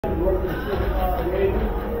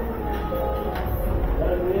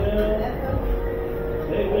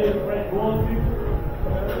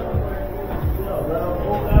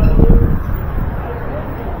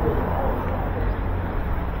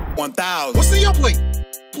1,000. What's in your plate?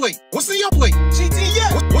 What's in your plate?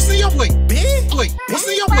 GTF. What's in your plate? Big plate. What's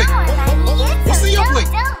in your plate? What's in your plate?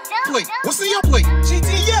 What's in your plate?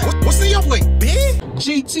 GTF. What's in your plate? Big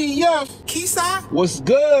GTF. Keyside. What's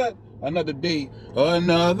good? Another day,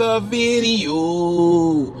 another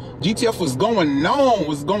video. GTF, what's going on?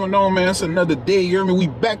 What's going on, man? It's another day. You hear me? We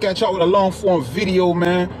back at y'all with a long form video,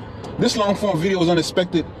 man. This long form video was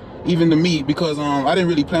unexpected, even to me, because I didn't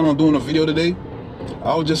really plan on doing a video today.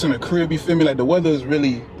 I was just in the crib, you feel me? Like the weather ain't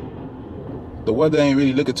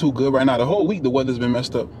really looking too good right now. The whole week the weather's been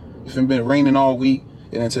messed up. You feel me? Been raining all week,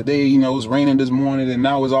 and then today, you know, it was raining this morning, and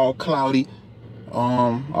now it's all cloudy.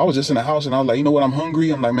 I was just in the house, and I was like, you know what? I'm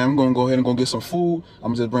hungry. I'm like, man, I'm gonna go ahead and go get some food.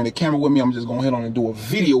 I'm just bring the camera with me. I'm just gonna head on and do a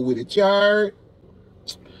video with it, y'all.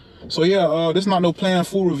 So yeah, this is not no planned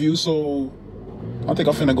food review. So I think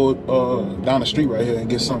I'm finna go down the street right here and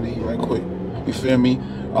get something to eat right quick. You feel me?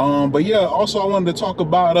 But yeah, also I wanted to talk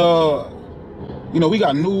about you know, we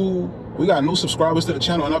got new subscribers to the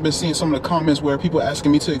channel, and I've been seeing some of the comments where people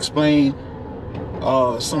asking me to explain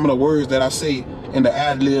some of the words that I say in the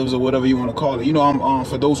ad-libs or whatever you want to call it. You know, I'm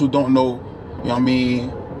for those who don't know, you know what I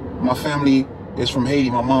mean, my family is from Haiti.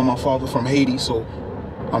 My mom, my father from Haiti, so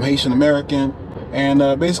I'm Haitian American,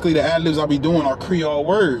 and basically the ad-libs I be doing are Creole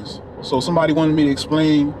words. So somebody wanted me to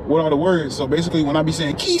explain what are the words. So basically when I be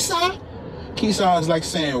saying Kisa is like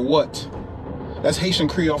saying what. That's Haitian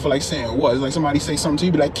Creole for like saying what. It's like somebody say something to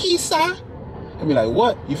you, be like Kisa, and be like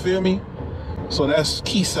what, you feel me? So that's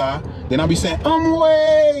Kisa. Then I'll be saying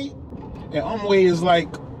way. And way is like,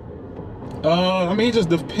 I mean, it just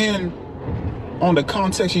depends on the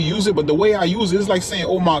context you use it, but the way I use it is like saying,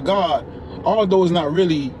 oh my God, although it's not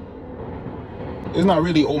really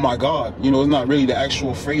oh my God, you know, it's not really the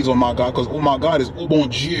actual phrase oh my God, because oh my God is oh bon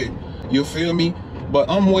Dieu, you feel me? But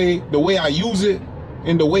way, the way I use it,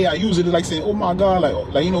 and the way I use it is like saying oh my God,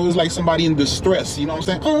 like you know, it's like somebody in distress, you know what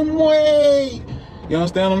I'm saying? Way, you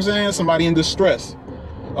understand what I'm saying? Somebody in distress.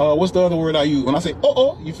 What's the other word I use? When I say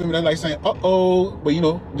uh-oh, you feel me? That's like saying uh-oh, but you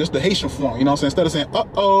know, just the Haitian form, you know what I'm saying? Instead of saying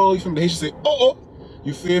uh-oh, you feel me? The Haitians say uh-oh,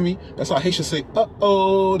 you feel me? That's how Haitians say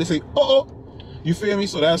uh-oh, they say uh-oh, you feel me?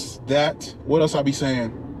 So that's that. What else I be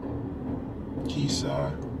saying?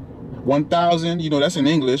 Kisa. 1,000, you know, that's in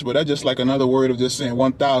English, but that's just like another word of just saying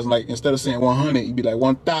 1,000. Like instead of saying 100, you'd be like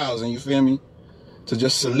 1,000, you feel me? To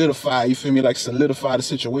just solidify, you feel me? Like solidify the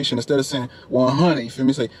situation. Instead of saying 100, you feel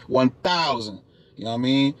me? Say 1,000. You know what I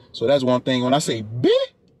mean? So that's one thing. When I say big,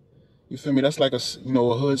 you feel me? That's like a, you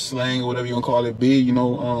know, a hood slang or whatever you want to call it, big, you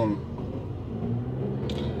know.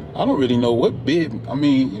 I don't really know what big, I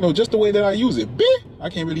mean, you know, just the way that I use it. Big, I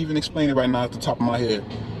can't really even explain it right now at the top of my head.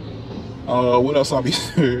 What else I be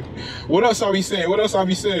saying? What else I be saying?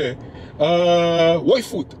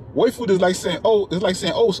 Woyfoot is like saying, oh, it's like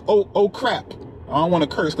saying, oh crap. I don't want to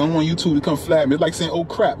curse, 'cause I don't want YouTube to come flag me. It's like saying, oh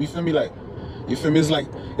crap, you feel me? Like, you feel me? It's like,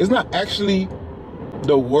 it's not actually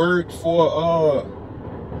the word for,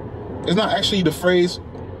 it's not actually the phrase.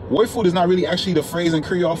 Woyfoot is not really actually the phrase in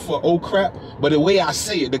Creole for oh crap, but the way I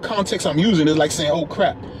say it, the context I'm using is like saying oh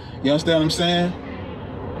crap. You understand what I'm saying?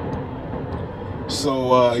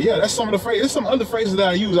 So yeah, that's some of the phrases. There's some other phrases that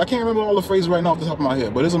I use. I can't remember all the phrases right now off the top of my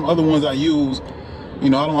head, but there's some other ones I use. You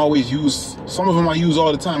know, I don't always use, some of them I use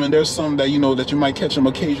all the time, and there's some that, you know, that you might catch them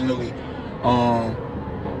occasionally.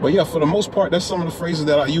 But yeah, for the most part, that's some of the phrases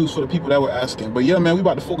that I use for the people that were asking. But yeah, man, we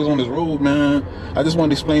about to focus on this road, man. I just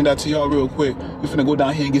wanted to explain that to y'all real quick. We finna go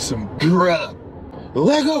down here and get some grub.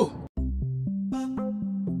 Let go.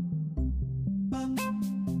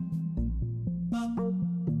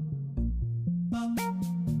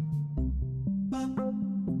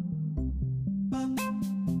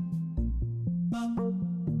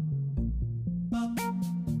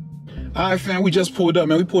 Alright fam, we just pulled up,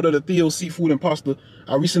 man. We pulled up at Theo Seafood and Pasta.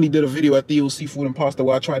 I recently did a video at Theo Seafood and Pasta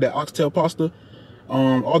where I tried that oxtail pasta.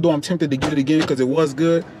 Although I'm tempted to get it again because it was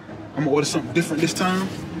good, I'm gonna order something different this time.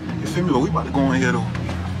 You feel me? But we about to go in here though.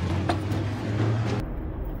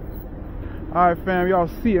 Alright fam, y'all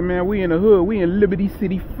see it, man. We in the hood. We in Liberty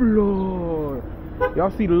City, Florida.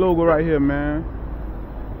 Y'all see the logo right here, man.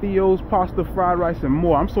 Theo's Pasta, Fried Rice, and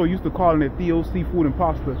more. I'm so used to calling it Theo Seafood and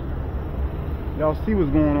Pasta. Y'all see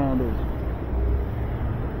what's going on though.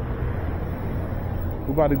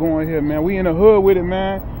 We about to go in here, man. We in the hood with it,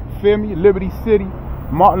 man. Feel me? Liberty City,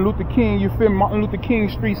 Martin Luther King. You feel me? Martin Luther King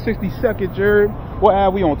Street, 62nd. You heard? What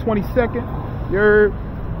ad we on? 22nd. You heard?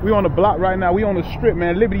 We on the block right now. We on the strip,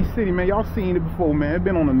 man. Liberty City, man. Y'all seen it before, man. It's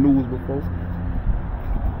been on the news before.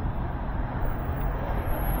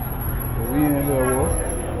 But we in here, boy.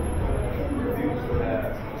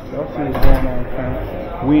 Y'all see what's going on, fam.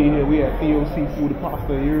 We in here. We at Theo Seafood and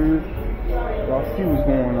Pasta. You heard? Y'all see what's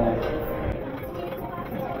going on.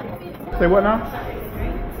 Say what now?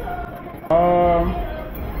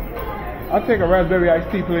 I'll take a raspberry iced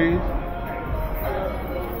tea, please.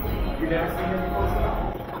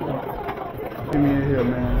 Get me in here,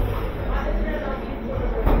 man.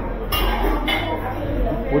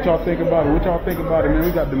 What y'all think about it? What y'all think about it, man?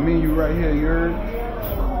 We got the menu right here, you heard?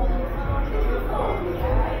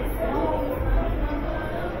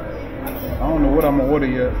 I don't know what I'm gonna order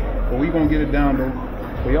yet, but we gonna get it down though.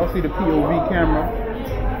 So y'all see the POV camera.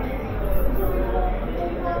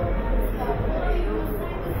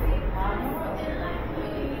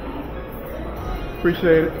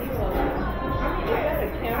 Appreciate it.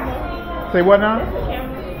 Say what now?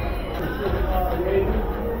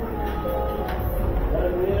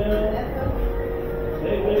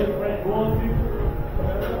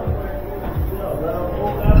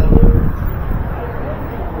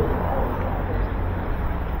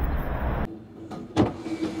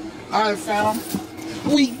 Alright, fam.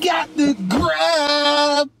 We got the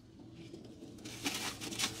grub.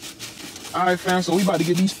 Alright, fam. So we about to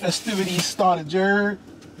get these festivities started, Jared.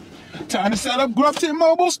 Time to set up Grubtent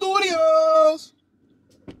Mobile Studios.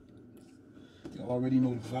 Y'all already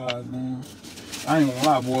know the vibe, man. I ain't gonna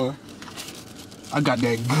lie, boy. I got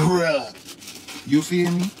that grub. You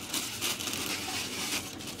feel me?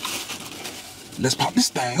 Let's pop this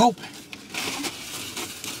thing open.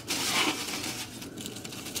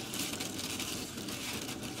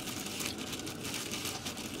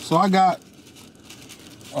 So I got,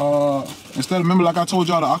 instead of, remember like I told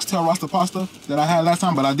y'all the oxtail roster pasta that I had last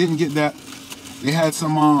time, but I didn't get that. They had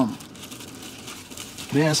some,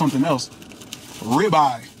 they had something else.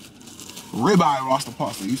 Ribeye roster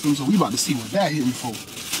pasta. You feel me? So we about to see what that hitting for.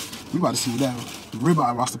 We about to see what that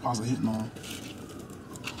ribeye roster pasta hitting on.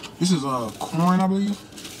 This is corn, I believe.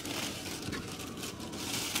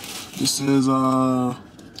 This is the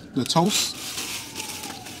toast.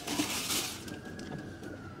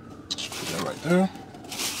 Right there.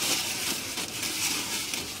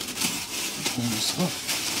 Clean this up.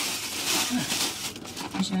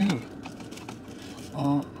 What's in here?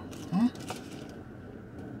 Oh,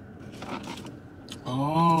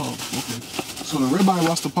 okay. So the ribeye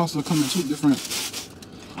roster pasta comes in two different.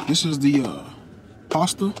 This is the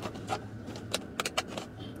pasta.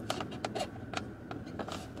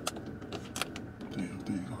 Damn,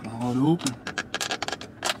 hard to open.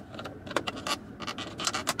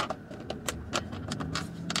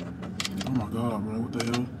 Oh my God, bro, what the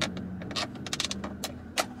hell?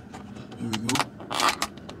 Here we go.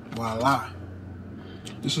 Voila.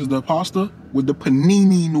 This is the pasta with the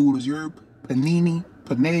panini noodles. You're panini,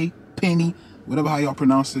 panay, penny, whatever how y'all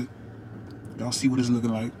pronounce it. Y'all see what it's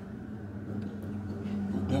looking like.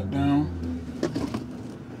 Put that down.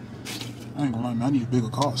 I ain't gonna lie, man, I need a bigger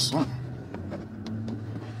car or something.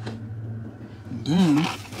 And then,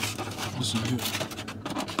 what's in here?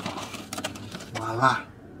 Voila.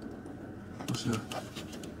 What's here?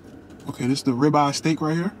 Okay, this is the ribeye steak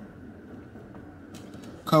right here.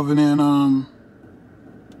 Covered in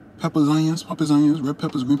peppers, onions, red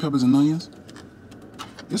peppers, green peppers, and onions.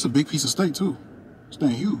 It's a big piece of steak too. This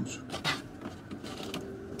thing huge.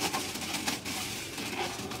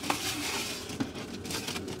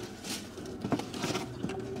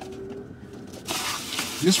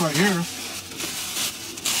 This right here.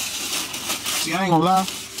 See, I ain't gonna lie.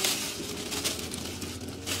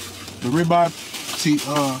 The ribeye, see,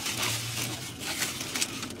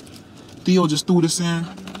 Theo just threw this in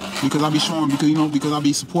because I be showing, because I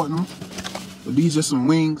be supporting them. But these are some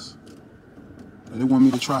wings that they want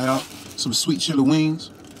me to try out. Some sweet chili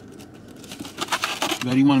wings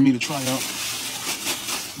that he wanted me to try out.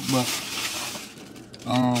 But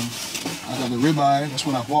I got the ribeye, that's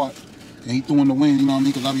what I bought. And he threw in the wings, you know what I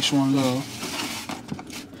mean? Because I be showing love.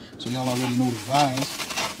 So y'all already know the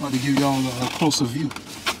vibes. I'm about to give y'all a closer view.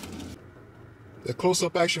 The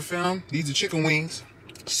close-up action film. These are chicken wings.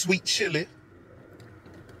 Sweet chili.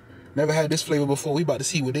 Never had this flavor before. We about to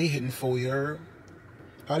see what they hitting for, you heard?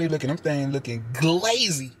 How they looking? Them things looking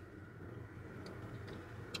glazy.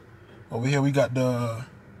 Over here we got the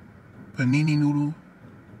panini noodle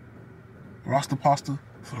roster pasta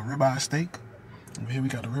for the ribeye steak. Over here we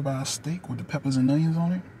got the ribeye steak with the peppers and onions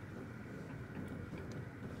on it.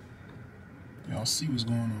 Y'all see what's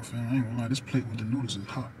going on, fam. I ain't gonna lie, this plate with the noodles is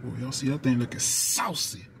hot. Y'all see that thing looking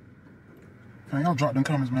saucy. Fam, y'all drop them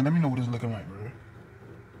comments, man. Let me know what it's looking like, bro.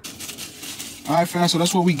 Alright, fam, so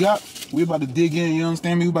that's what we got. We about to dig in, you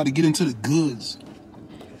understand me? We about to get into the goods.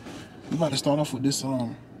 We about to start off with this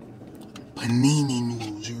panini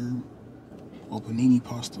noodles, or panini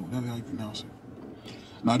pasta, whatever how you pronounce it.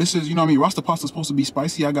 Now this is, you know what I mean, Rasta pasta is supposed to be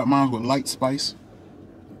spicy. I got mine with light spice.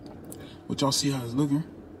 But y'all see how it's looking?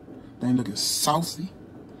 They ain't looking saucy.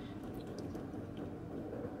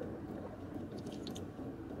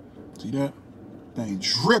 See that? They ain't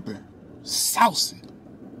dripping. Saucy.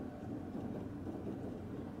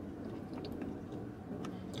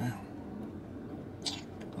 Damn.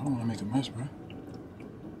 I don't want to make a mess, bro.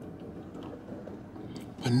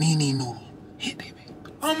 Panini noodle. Hit, baby.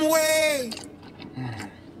 I'm away.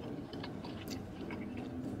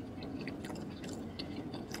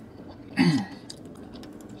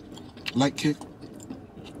 Light kick.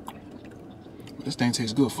 This thing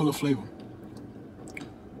tastes good, full of flavor.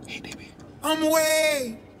 Hey, baby. I'm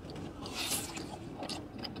away.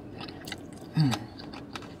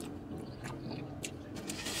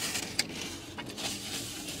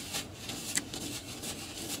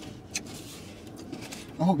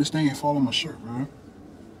 I hope this thing ain't fall on my shirt, bro.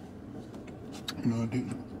 No, it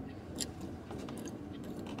didn't.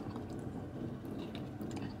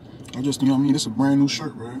 I just, you know what I mean? This is a brand new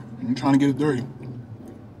shirt, bro. I'm trying to get it dirty.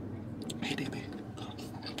 Hey, baby.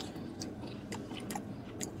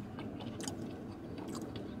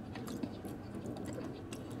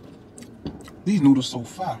 These noodles so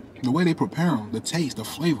fire. The way they prepare them, the taste, the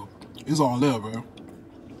flavor, it's all there, bro.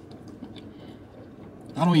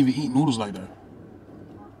 I don't even eat noodles like that.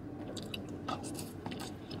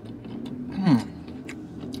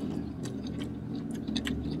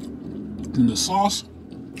 And the sauce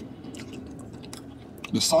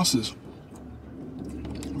is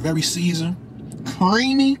very seasoned,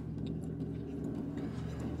 creamy.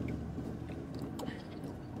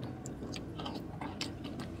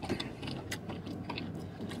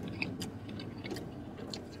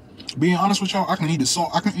 Being honest with y'all, I can eat the salt.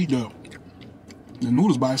 I can eat the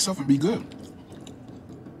noodles by itself and be good.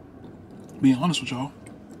 Being honest with y'all.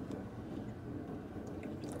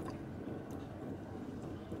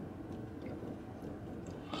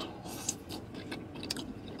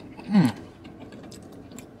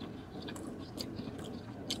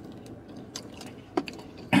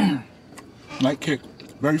 Light kick,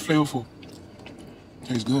 very flavorful.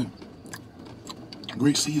 Tastes good.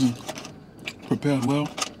 Great season. Prepared well.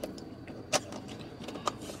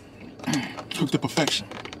 Cooked to perfection.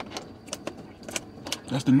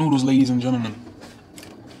 That's the noodles, ladies and gentlemen.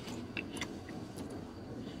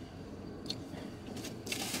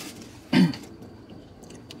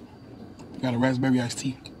 Got a raspberry iced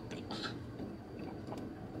tea.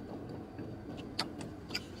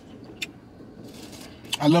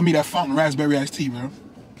 I love me that fountain raspberry iced tea, man.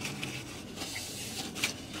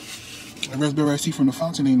 That raspberry iced tea from the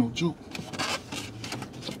fountain ain't no joke.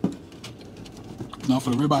 Now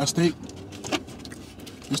for the ribeye steak,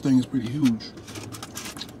 this thing is pretty huge.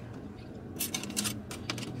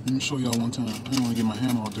 Let me show y'all one time. I don't want to get my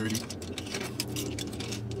hand all dirty.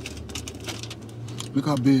 Look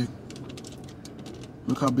how big.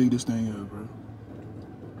 Look how big this thing is, bro.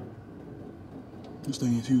 This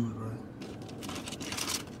thing is huge, bro.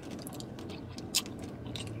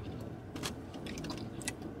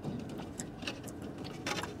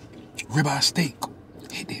 Ribeye steak.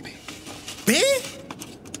 Hey, baby. Big?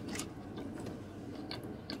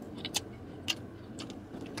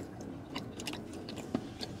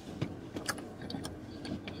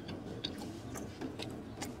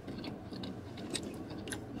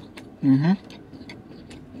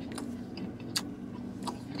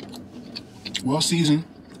 Well seasoned.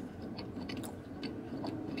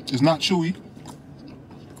 It's not chewy.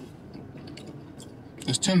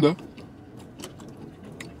 It's tender.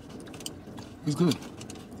 It's good.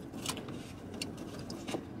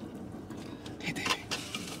 Hey, baby.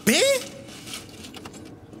 Big?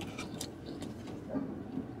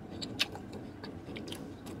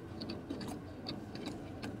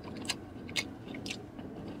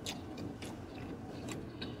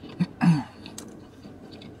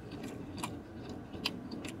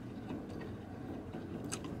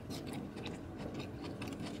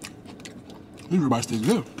 This ribeye steak is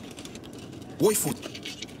good. Boy food.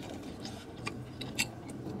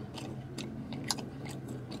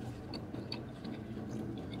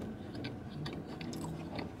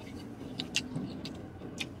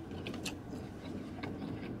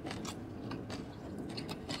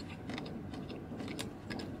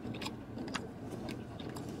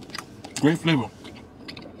 Great flavor.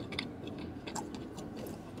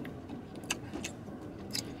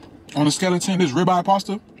 On a scale of 10, this ribeye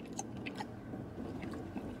pasta.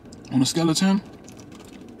 On a scale of 10,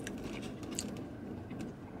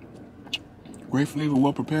 great flavor,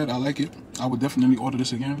 well prepared. I like it. I would definitely order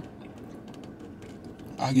this again.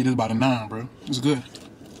 I get this about a 9, bro. It's good.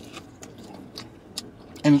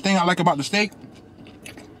 And the thing I like about the steak,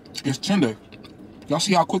 it's tender. Y'all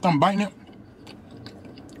see how quick I'm biting it?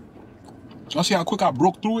 Y'all see how quick I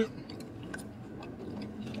broke through it?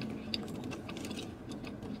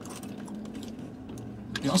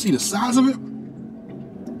 Y'all see the size of it?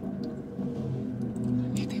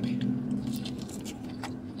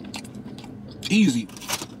 Easy.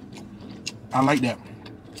 I like that.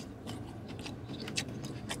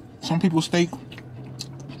 Some people's steak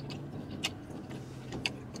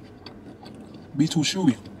be too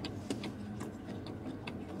chewy.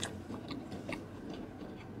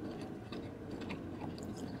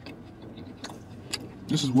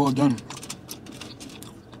 This is well done.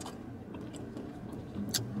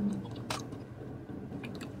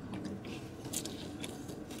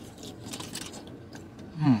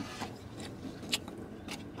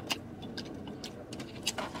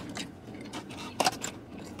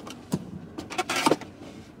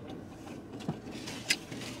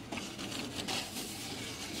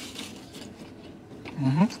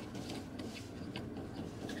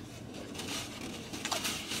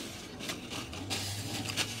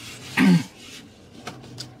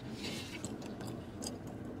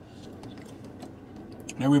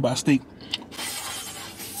 That ribeye steak.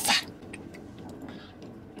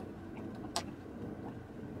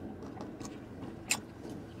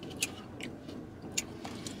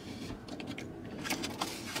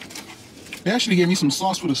 They actually gave me some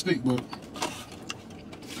sauce for the steak, but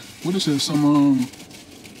what is it? Some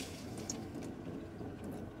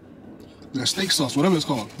that steak sauce, whatever it's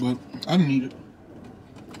called, but I didn't need it.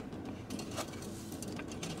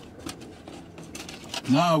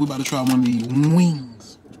 Now we about to try one of these wings.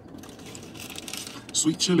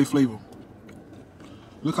 Sweet chili flavor.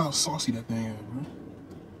 Look how saucy that thing is, bro.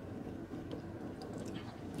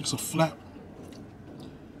 It's a flap.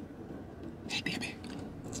 Hey, baby.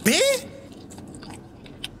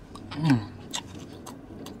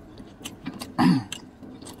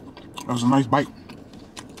 That was a nice bite.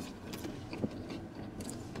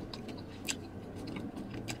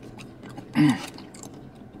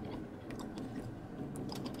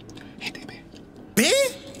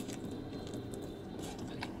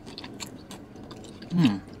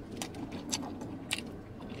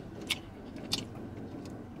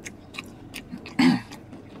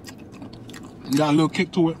 Got a little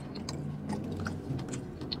kick to it.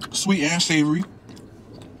 Sweet and savory.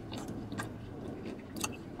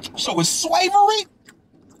 So it's swavery?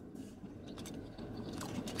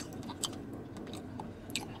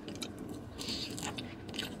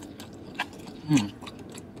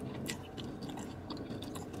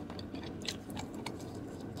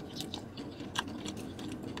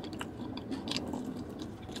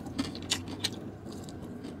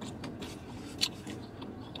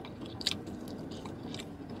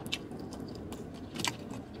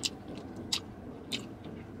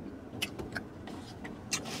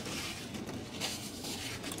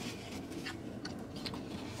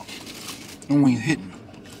 Them wings hitting.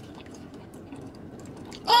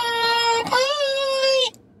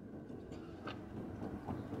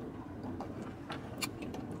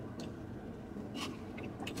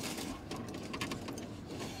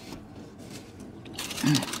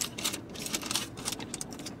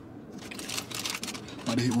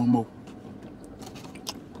 About to hit one more.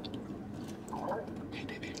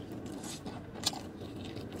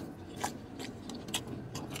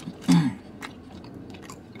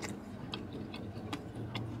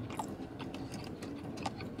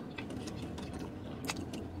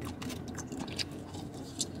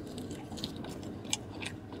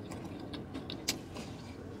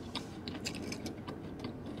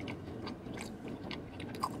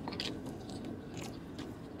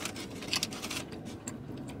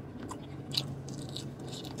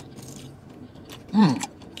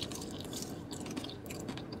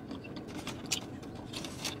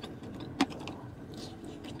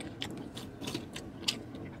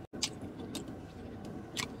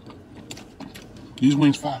 These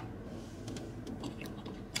wings fire.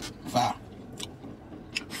 Fire.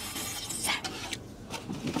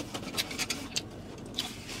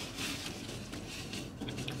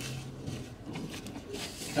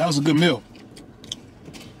 That was a good meal.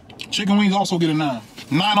 Chicken wings also get a 9.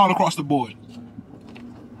 9 all across the board.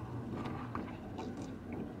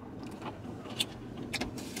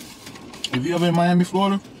 If you ever in Miami,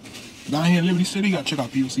 Florida, down here in Liberty City, you gotta check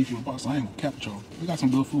out Theo's Seafood and Pasta. I ain't gonna cap y'all. We got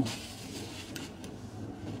some good food.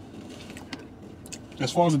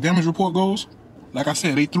 As far as the damage report goes, like I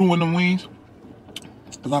said, they threw in the wings.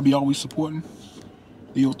 Because I be always supporting.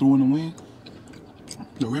 Theo threw in the wings.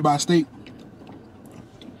 The ribeye steak,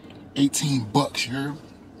 $18, you heard?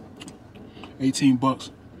 18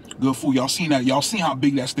 bucks. Good food. Y'all seen that? Y'all seen how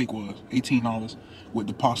big that steak was? $18 with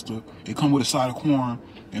the pasta. It come with a side of corn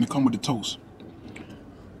and it come with the toast.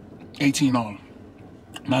 $18.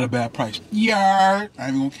 Not a bad price. Yeah. I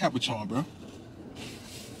ain't even gonna cap with y'all, bro.